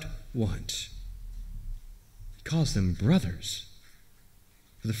 but what? He calls them brothers.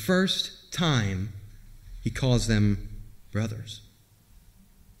 For the first time, he calls them brothers.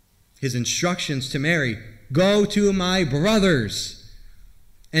 His instructions to Mary, "Go to my brothers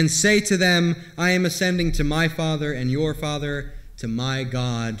and say to them, I am ascending to my Father and your Father, to my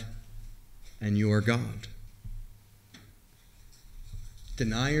God and your God."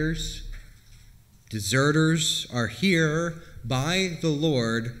 Deniers, deserters are here by the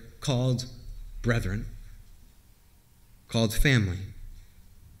Lord called brethren, called family.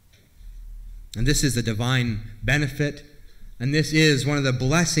 And this is the divine benefit, and this is one of the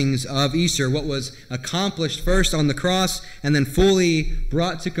blessings of Easter, what was accomplished first on the cross and then fully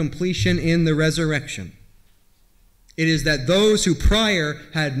brought to completion in the resurrection. It is that those who prior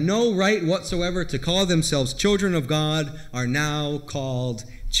had no right whatsoever to call themselves children of God are now called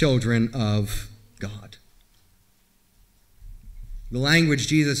children of God. The language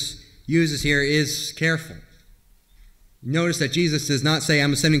Jesus uses here is careful. Notice that Jesus does not say,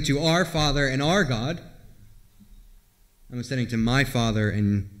 "I'm ascending to our Father and our God." I'm ascending to my Father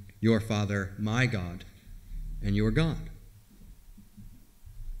and your Father, my God and your God.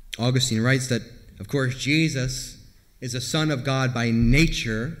 Augustine writes that, of course, Jesus is a son of God by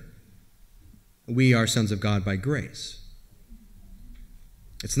nature. We are sons of God by grace.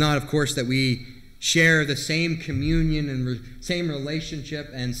 It's not, of course, that we share the same communion and same relationship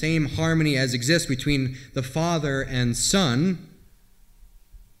and same harmony as exists between the Father and Son,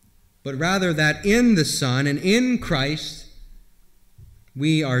 but rather that in the Son and in Christ,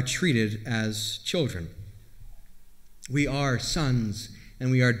 we are treated as children. We are sons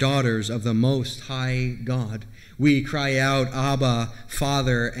and we are daughters of the Most High God. We cry out, "Abba,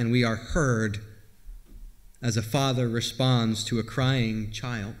 Father," and we are heard as a father responds to a crying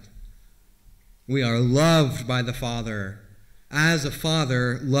child. We are loved by the Father as a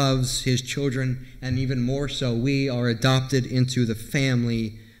father loves his children, and even more so, we are adopted into the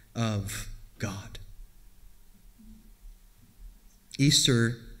family of God.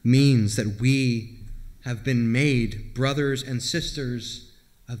 Easter means that we have been made brothers and sisters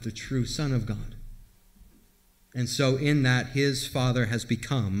of the true Son of God. And so in that, his Father has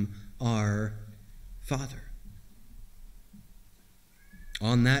become our Father.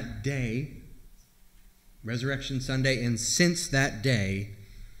 On that day, Resurrection Sunday, and since that day,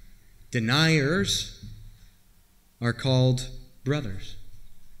 deniers are called brothers.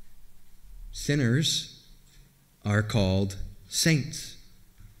 Sinners are called saints.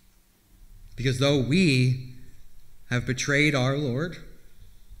 Because though we have betrayed our Lord,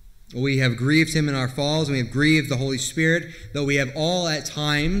 we have grieved him in our falls, and we have grieved the Holy Spirit, though we have all at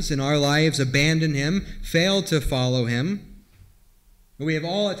times in our lives abandoned him, failed to follow him, we have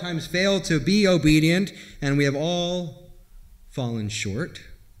all at times failed to be obedient, and we have all fallen short.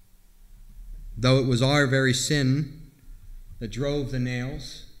 Though it was our very sin that drove the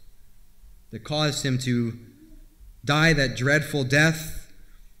nails, that caused him to die that dreadful death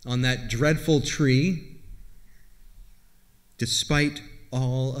on that dreadful tree, despite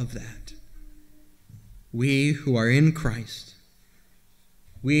all of that, we who are in Christ,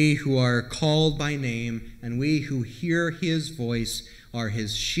 we who are called by name, and we who hear his voice are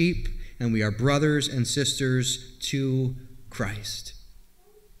his sheep, and we are brothers and sisters to Christ,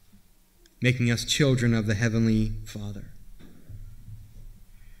 making us children of the Heavenly Father.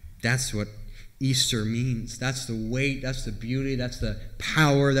 That's what Easter means. That's the weight, that's the beauty, that's the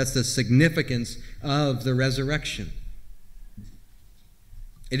power, that's the significance of the resurrection.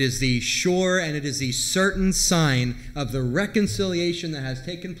 It is the sure and it is the certain sign of the reconciliation that has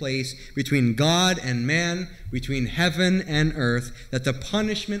taken place between God and man, between heaven and earth, that the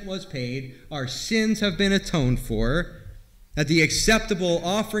punishment was paid, our sins have been atoned for, that the acceptable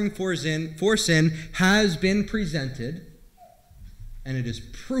offering for sin has been presented, and it is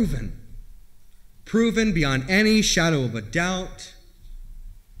proven beyond any shadow of a doubt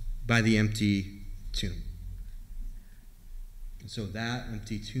by the empty tomb. And so that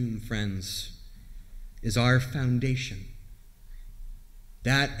empty tomb, friends, is our foundation.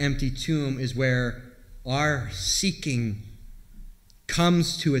 That empty tomb is where our seeking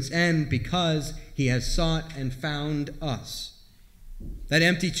comes to its end because he has sought and found us. That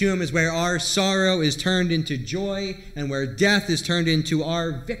empty tomb is where our sorrow is turned into joy and where death is turned into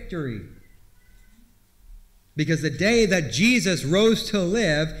our victory. Because the day that Jesus rose to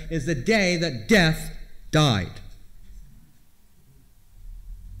live is the day that death died.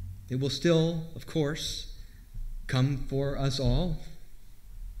 It will still, of course, come for us all.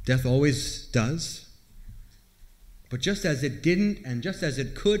 Death always does. But just as it didn't and just as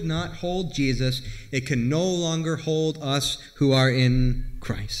it could not hold Jesus, it can no longer hold us who are in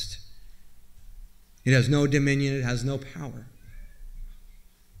Christ. It has no dominion, it has no power.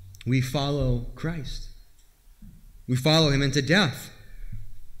 We follow Christ. We follow him into death.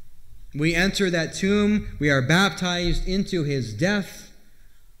 We enter that tomb, we are baptized into his death,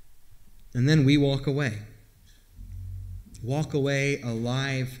 and then we walk away. Walk away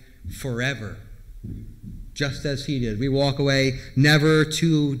alive forever, just as he did. We walk away never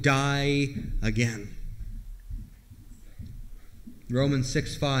to die again. Romans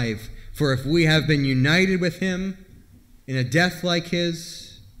 6:5, for if we have been united with him in a death like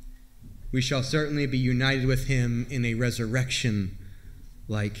his, we shall certainly be united with him in a resurrection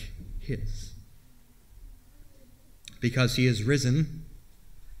like his. Because he is risen,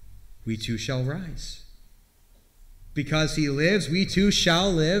 we too shall rise. Because he lives, we too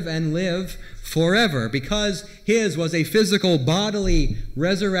shall live and live forever. Because his was a physical bodily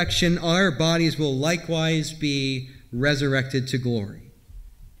resurrection, our bodies will likewise be resurrected to glory.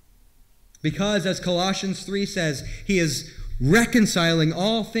 Because, as Colossians 3 says, he is reconciling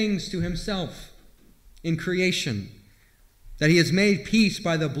all things to himself in creation, that he has made peace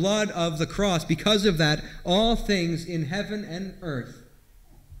by the blood of the cross. Because of that, all things in heaven and earth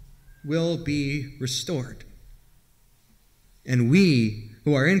will be restored. And we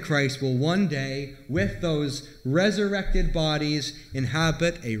who are in Christ will one day, with those resurrected bodies,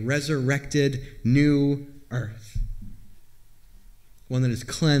 inhabit a resurrected new earth. One that is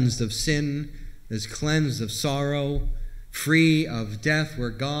cleansed of sin, that is cleansed of sorrow, free of death, where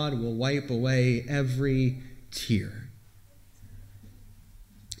God will wipe away every tear.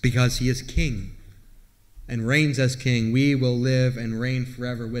 Because he is king and reigns as king, we will live and reign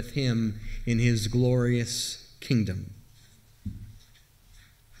forever with him in his glorious kingdom.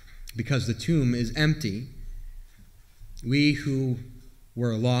 Because the tomb is empty, we who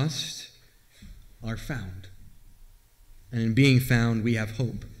were lost are found. And in being found, we have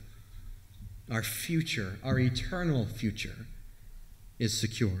hope. Our future, our eternal future, is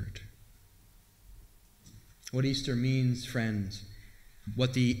secured. What Easter means, friends,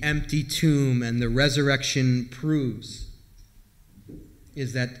 what the empty tomb and the resurrection proves,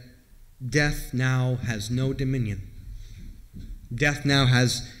 is that death now has no dominion. Death now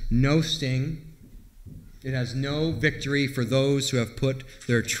has no sting, It has no victory for those who have put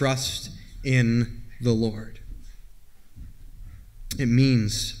their trust in the Lord. It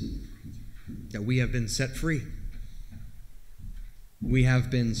means that we have been set free. We have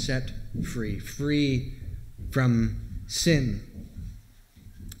been set free, free from sin,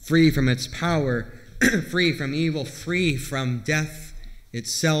 free from its power, free from evil, free from death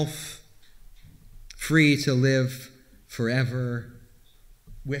itself, free to live forever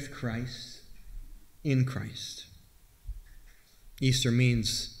with Christ, in Christ. Easter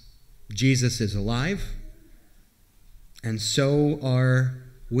means Jesus is alive, and so are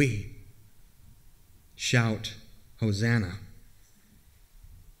we. Shout, Hosanna.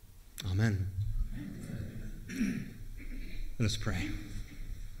 Amen. Let us pray.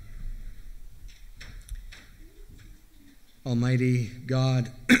 Almighty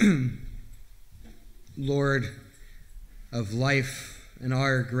God, Lord of life and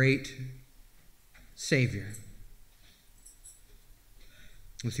our great Savior,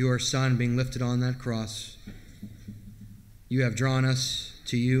 with your Son being lifted on that cross, you have drawn us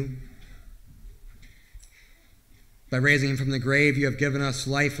to you. By raising him from the grave, you have given us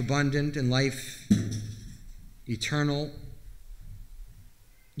life abundant and life eternal.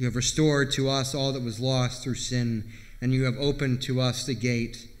 You have restored to us all that was lost through sin, and you have opened to us the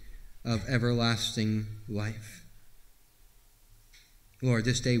gate of everlasting life. Lord,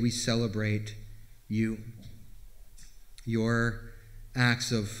 this day we celebrate you, your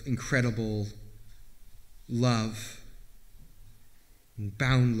acts of incredible love and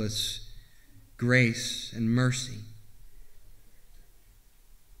boundless grace and mercy.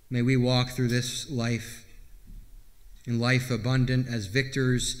 May we walk through this life in life abundant as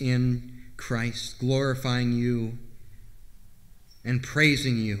victors in Christ, glorifying you and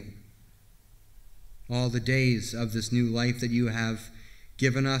praising you all the days of this new life that you have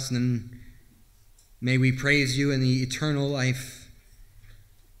given us. And then may we praise you in the eternal life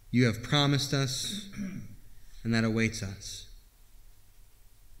you have promised us and that awaits us.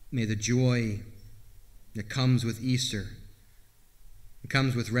 May the joy that comes with Easter, it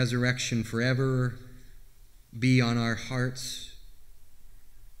comes with resurrection, forever be on our hearts.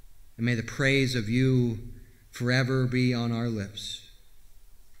 And may the praise of you forever be on our lips.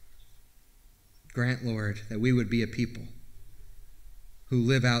 Grant, Lord, that we would be a people who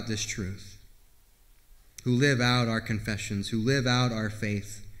live out this truth, who live out our confessions, who live out our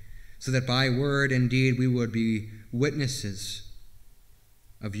faith, so that by word and deed we would be witnesses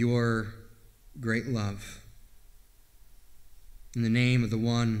of your great love. In the name of the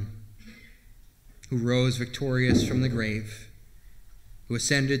one who rose victorious from the grave, who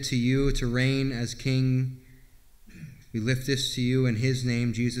ascended to you to reign as King, we lift this to you in his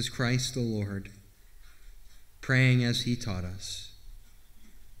name, Jesus Christ the Lord, praying as he taught us.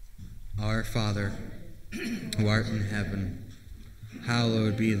 Our Father, who art in heaven,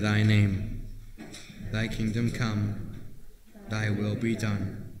 hallowed be thy name. Thy kingdom come, thy will be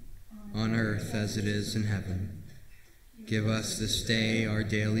done, on earth as it is in heaven. Give us this day our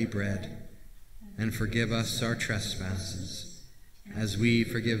daily bread, and forgive us our trespasses, as we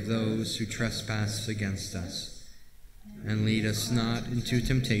forgive those who trespass against us. And lead us not into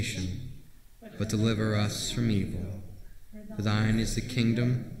temptation, but deliver us from evil. For thine is the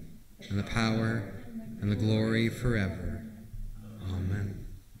kingdom, and the power, and the glory forever. Amen.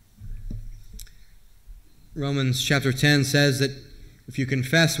 Romans chapter 10 says that if you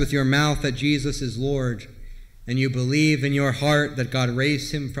confess with your mouth that Jesus is Lord, and you believe in your heart that God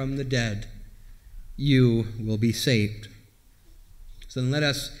raised him from the dead, you will be saved. So then let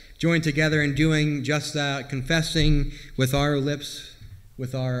us join together in doing just that, confessing with our lips,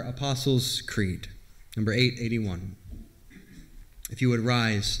 with our Apostles' Creed, number 881. If you would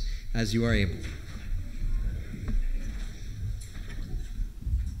rise as you are able.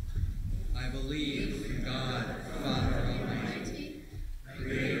 I believe in God, Father Almighty,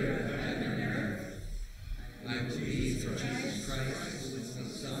 creator of heaven and earth. I believe in Jesus Christ, who is the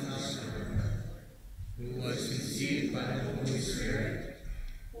Son of God, who was conceived by the Holy Spirit,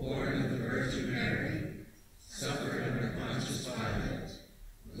 born of the Virgin Mary, suffered under Pontius Pilate,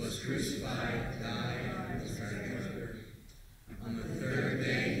 was crucified, died, and was buried. On the third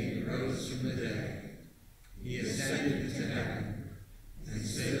day he rose from the dead. He ascended into heaven, and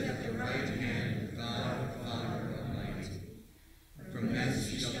sitteth at the right hand of God the Father Almighty. From thence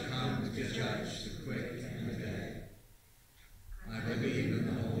he shall come to judge the quick and the dead. I believe in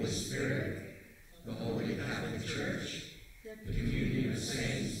the Holy Spirit, the Holy Catholic Church, the communion of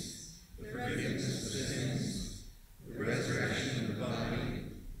saints, the forgiveness of sins, the resurrection of the body,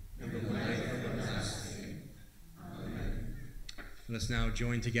 and the life everlasting. Amen. Let us now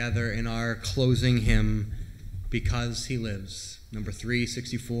join together in our closing hymn, Because He Lives, number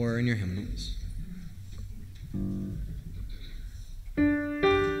 364 in your hymnals.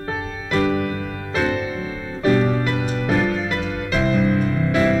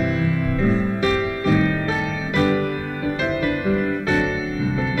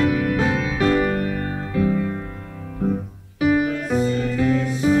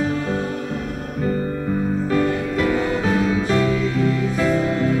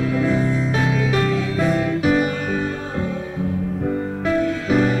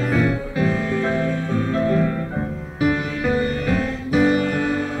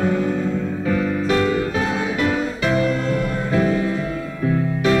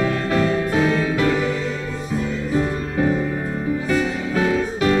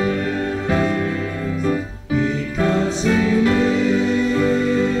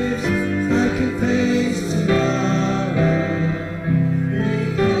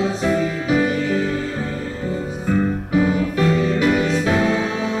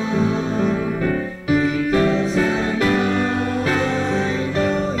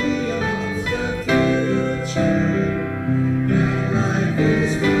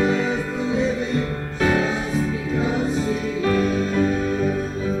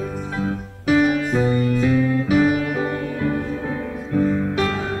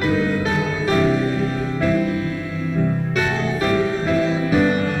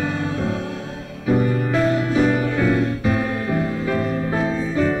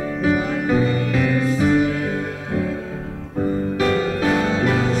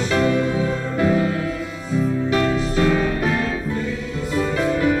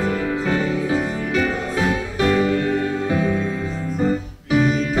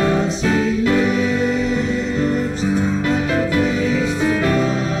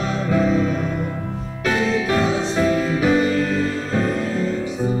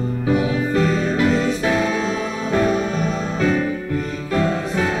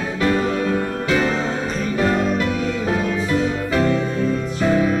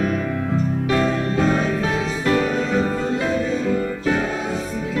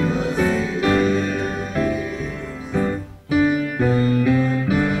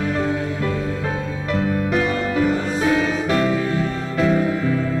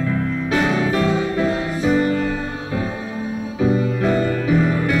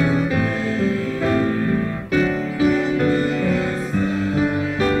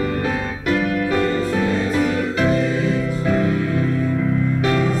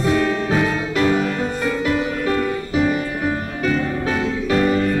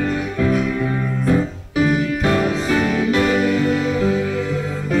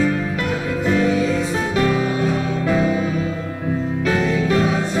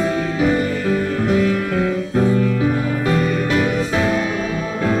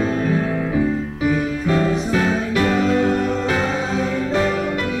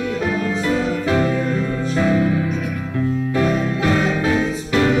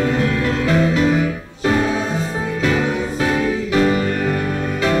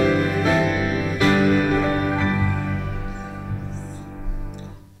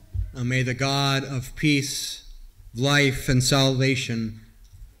 May the God of peace, life, and salvation,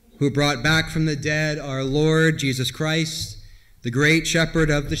 who brought back from the dead our Lord Jesus Christ, the great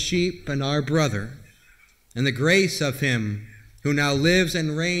shepherd of the sheep and our brother, and the grace of him who now lives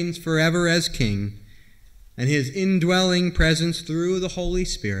and reigns forever as King, and his indwelling presence through the Holy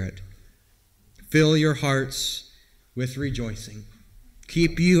Spirit, fill your hearts with rejoicing,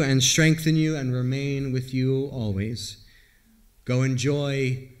 keep you and strengthen you, and remain with you always. Go in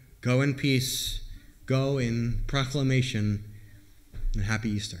joy, go in peace, go in proclamation, and happy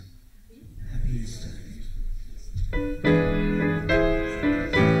Easter. Happy Easter.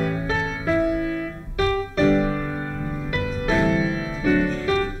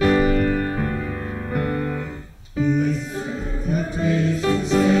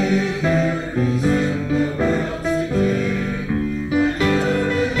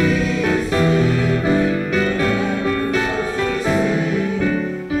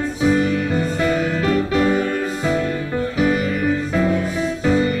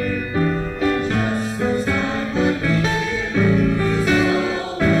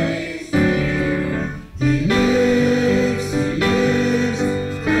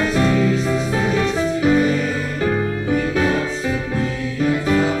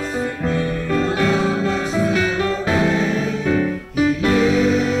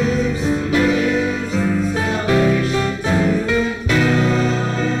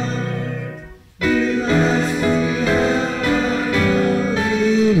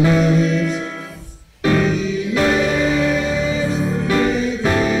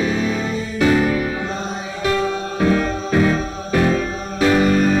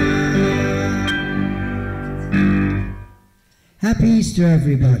 Easter,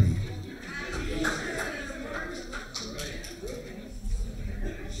 everybody.